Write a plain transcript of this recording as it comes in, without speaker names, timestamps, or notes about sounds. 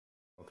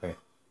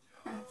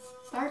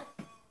Start.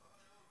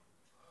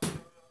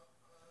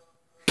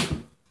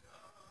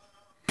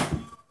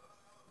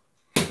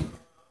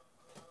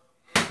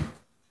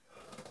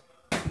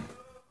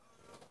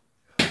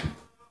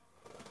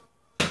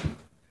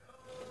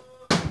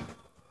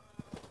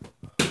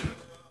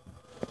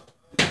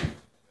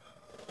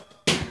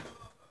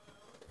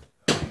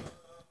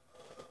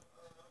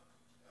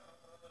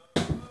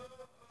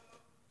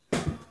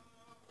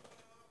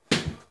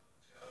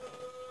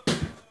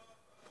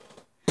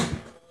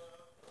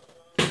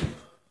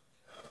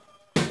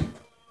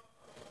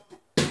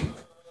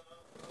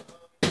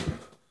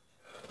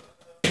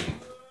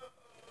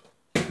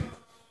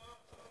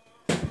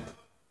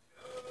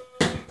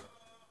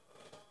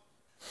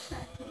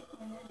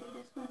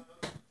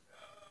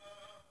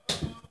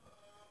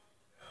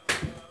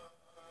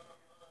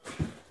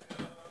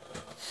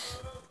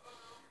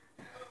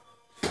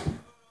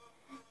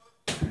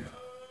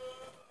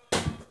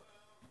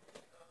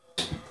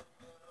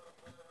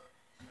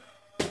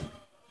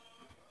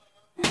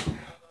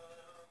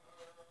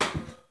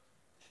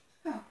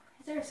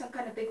 Is there some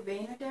kind of big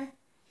vein right there?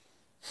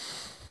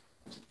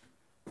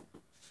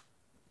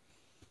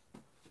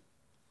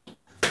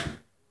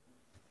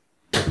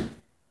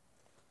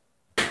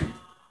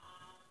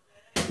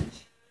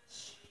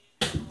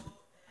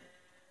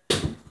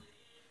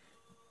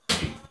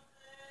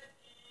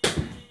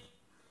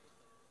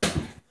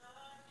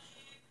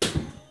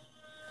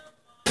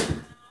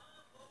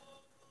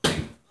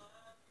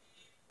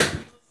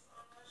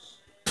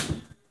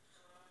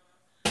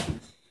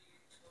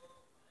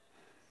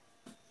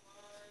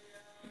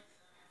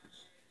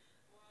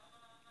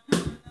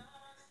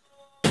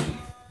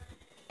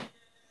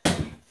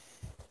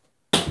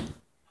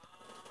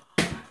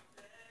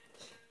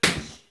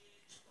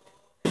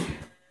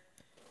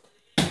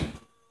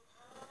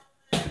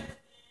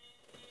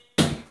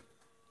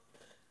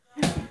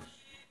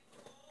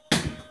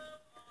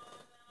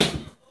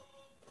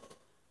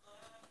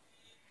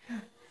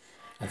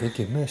 I think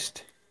you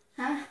missed.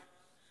 Huh?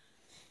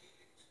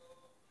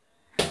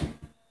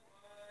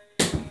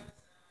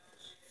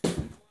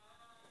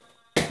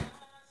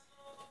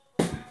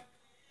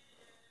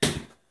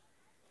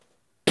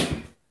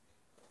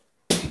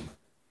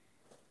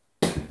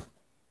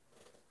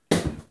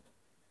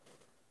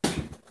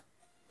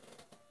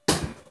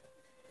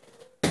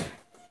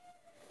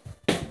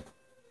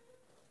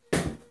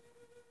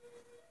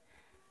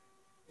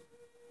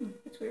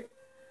 That's weird.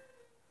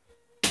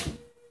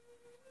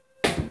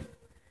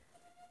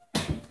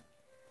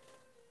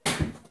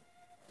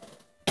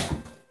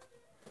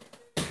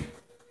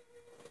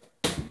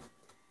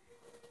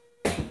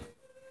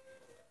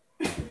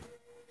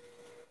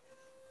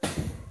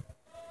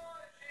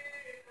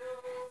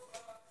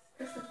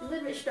 This is a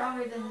little bit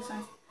stronger than this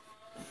one.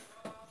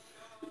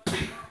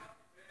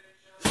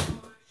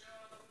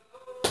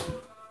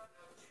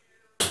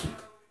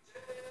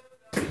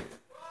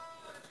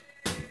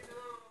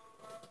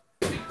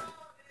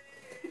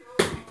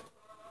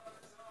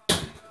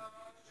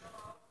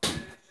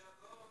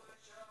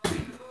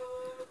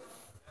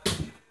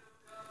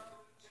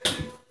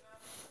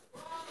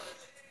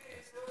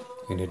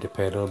 You need to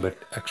pay a little bit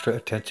extra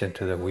attention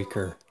to the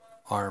weaker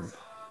arm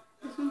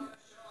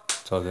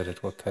so that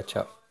it will catch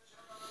up.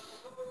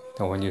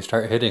 And when you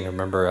start hitting,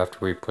 remember after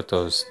we put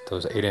those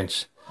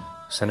 8-inch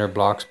center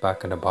blocks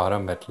back in the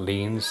bottom, it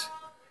leans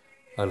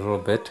a little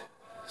bit.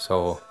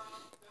 So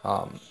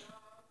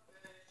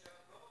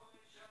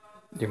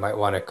you might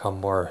want to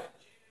come more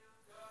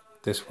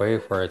this way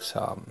where it's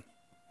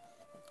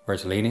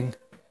leaning,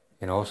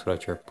 you know, so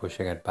that you're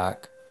pushing it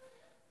back.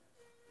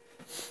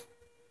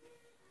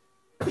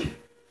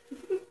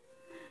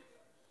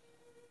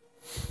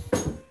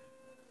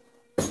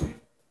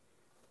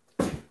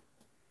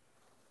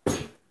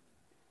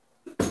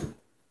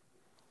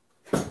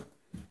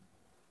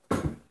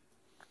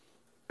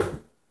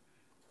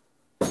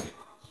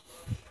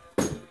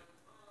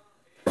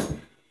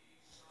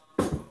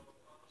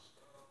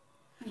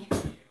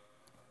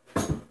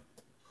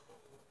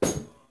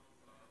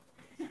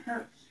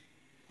 Hurt.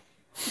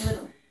 A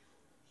little.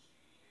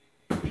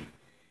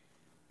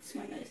 This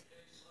one does.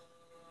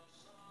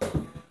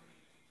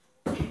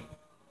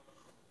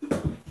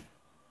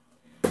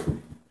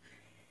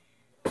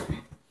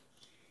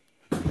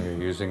 You're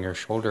using your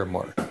shoulder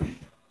more.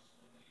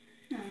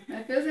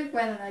 It feels like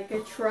when I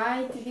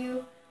try to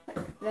do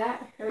like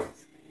that, it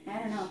hurts. I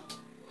don't know.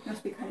 It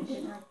must be kind of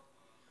getting wrong.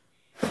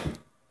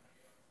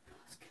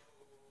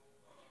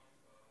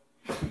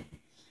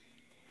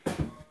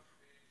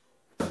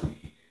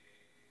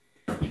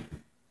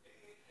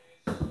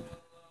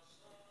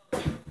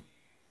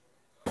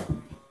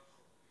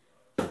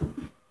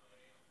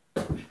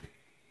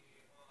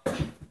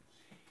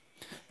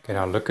 Okay,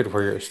 now look at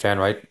where you stand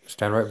right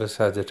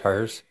beside the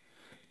tires.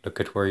 Look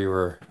at where you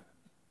were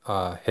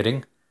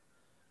hitting.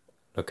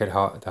 Look at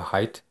how the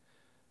height.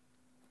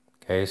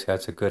 Okay, so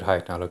that's a good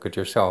height. Now look at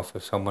yourself.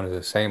 If someone is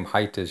the same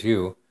height as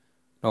you,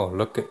 no,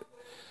 look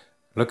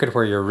at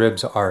where your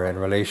ribs are in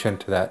relation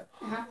to that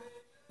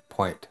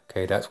point.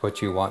 Okay, that's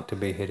what you want to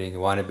be hitting. You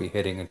want to be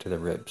hitting into the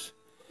ribs.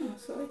 Oh,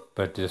 sorry.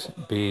 but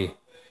just be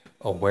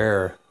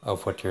aware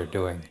of what you're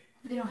doing.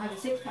 They don't have a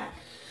six-pack.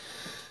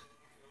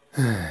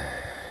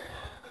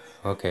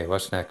 Okay,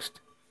 what's next?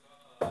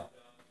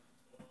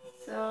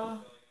 So,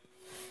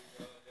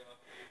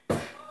 I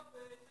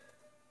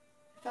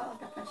felt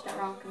like I punched that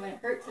wrong, because when it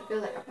hurts, it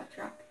feels like I punched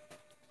wrong.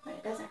 When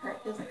it doesn't hurt,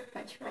 it feels like I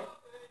punched right.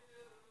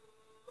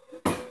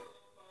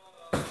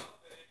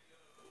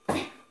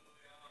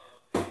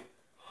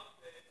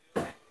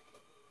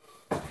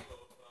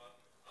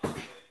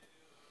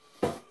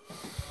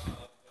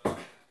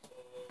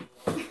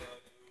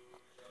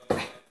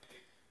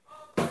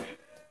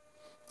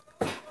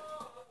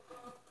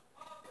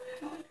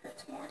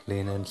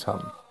 Lean in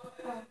some.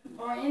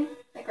 More in,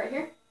 like right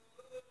here.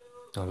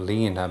 No,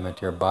 lean, I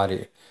meant your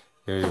body.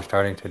 You're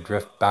starting to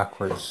drift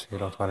backwards. You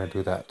don't want to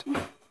do that.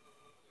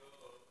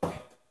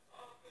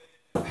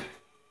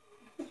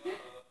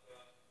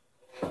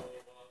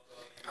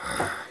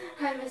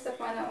 I messed up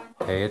on that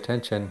one. Pay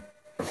attention.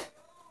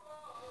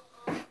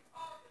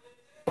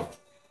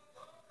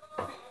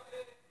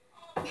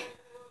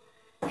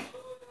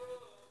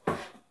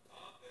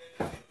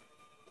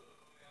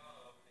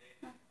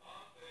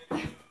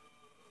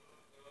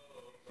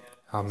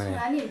 How many? So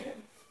I need to,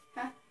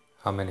 huh?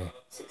 How many?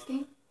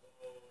 16.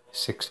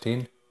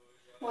 16?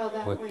 Well,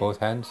 that With way. both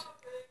hands?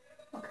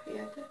 Okay,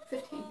 yeah,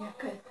 15. Yeah,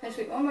 good. Let's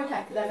do it one more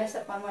time because I messed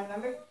up on one.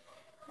 Remember?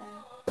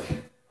 There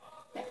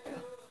we go.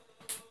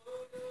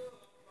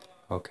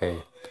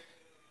 Okay.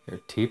 Your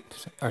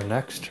teeps are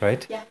next,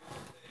 right? Yeah.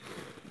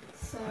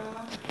 So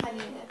I need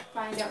to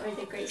find out where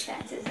the great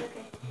stance is.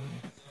 Okay.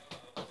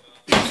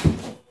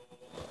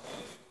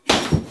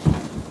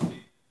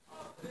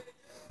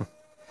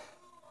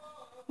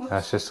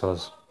 That's just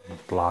those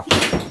blocks.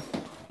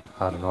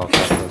 I don't know if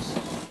that was...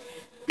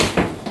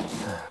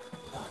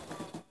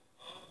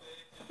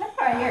 That's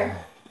right here.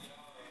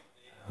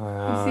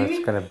 Well, You see it's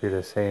me? going to be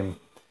the same.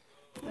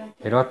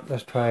 You know what?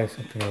 Let's try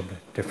something a little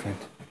bit different.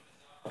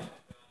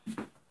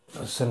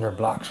 Those cinder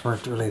blocks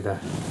weren't really the...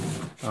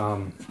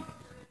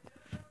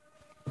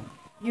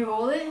 You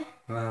roll it?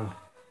 Well,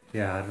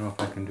 yeah, I don't know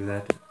if I can do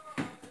that.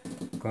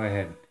 Go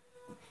ahead.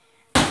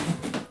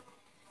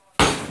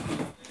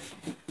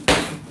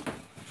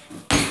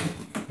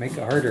 Make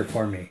it harder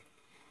for me.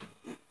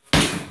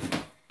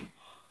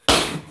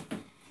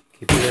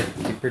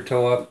 Keep your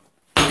toe up.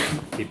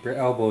 Keep your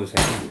elbows in.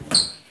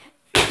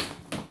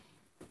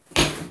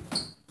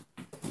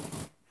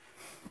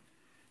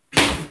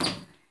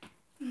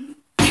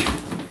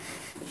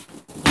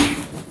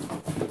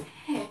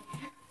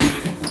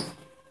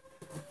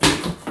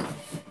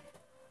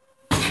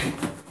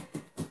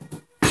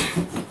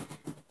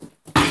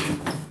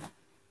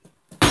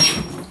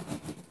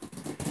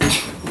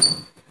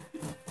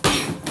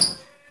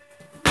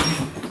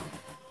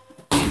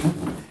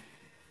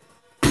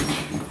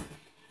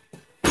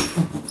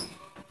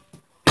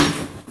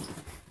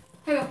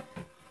 Here we go.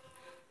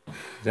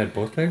 Is that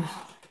both legs?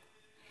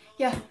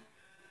 Yeah.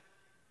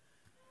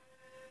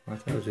 I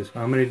thought it was just...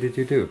 How many did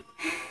you do?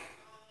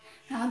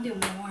 I'll do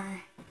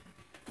more.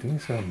 Do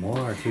some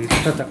more. Geez, I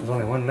thought that was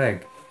only one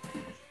leg.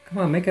 Come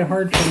on, make it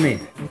hard for me.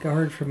 Make it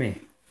hard for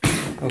me.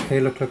 Okay,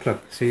 look.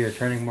 See, you're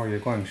turning more. You're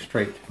going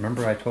straight.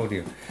 Remember I told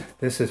you.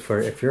 This is for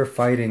if you're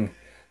fighting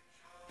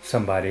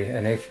somebody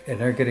and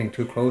they're getting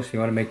too close, you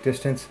want to make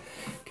distance.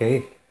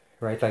 Okay,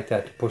 right like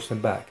that to push them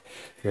back.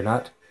 You're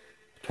not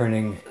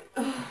turning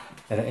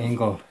at an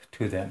angle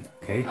to them.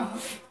 Okay.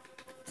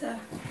 So.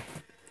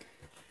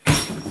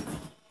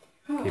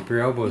 Keep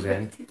your elbows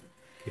in.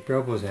 Keep your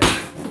elbows in.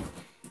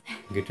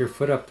 Get your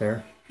foot up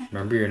there.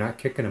 Remember, you're not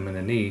kicking them in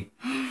the knee.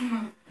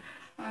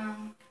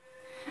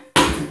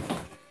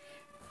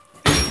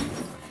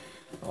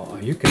 Oh,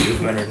 you can do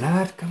better than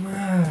that. Come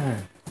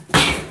on.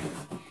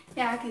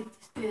 Yeah, I could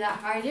just do that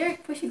hard. You're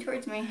pushing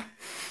towards me.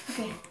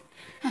 Okay.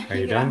 Are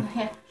you done?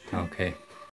 Yeah. Okay.